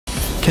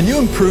Can you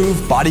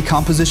improve body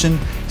composition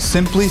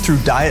simply through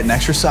diet and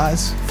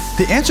exercise?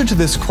 The answer to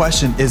this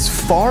question is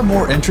far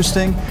more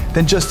interesting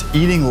than just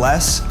eating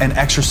less and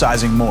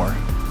exercising more.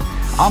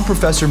 I'm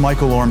Professor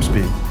Michael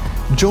Ormsby.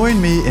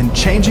 Join me in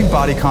changing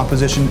body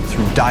composition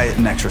through diet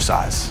and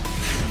exercise.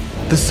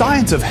 The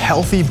science of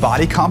healthy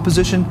body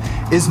composition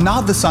is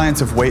not the science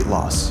of weight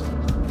loss.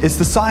 It's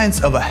the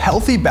science of a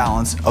healthy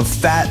balance of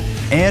fat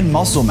and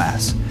muscle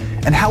mass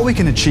and how we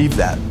can achieve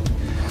that.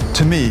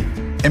 To me,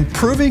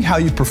 improving how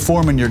you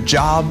perform in your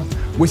job,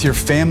 with your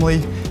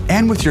family,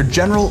 and with your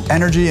general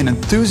energy and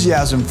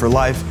enthusiasm for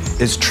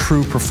life is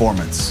true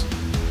performance.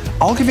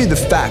 I'll give you the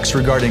facts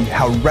regarding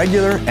how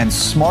regular and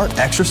smart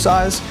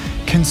exercise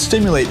can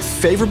stimulate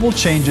favorable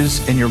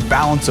changes in your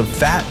balance of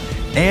fat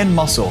and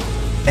muscle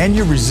and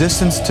your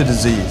resistance to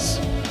disease.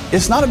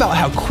 It's not about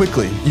how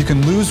quickly you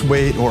can lose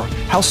weight or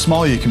how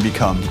small you can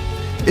become.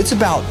 It's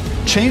about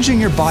changing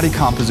your body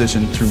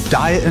composition through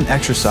diet and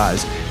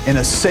exercise in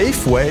a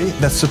safe way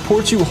that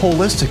supports you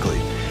holistically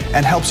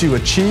and helps you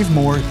achieve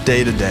more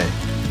day to day.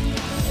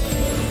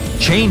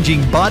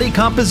 Changing body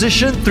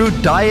composition through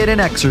diet and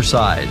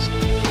exercise.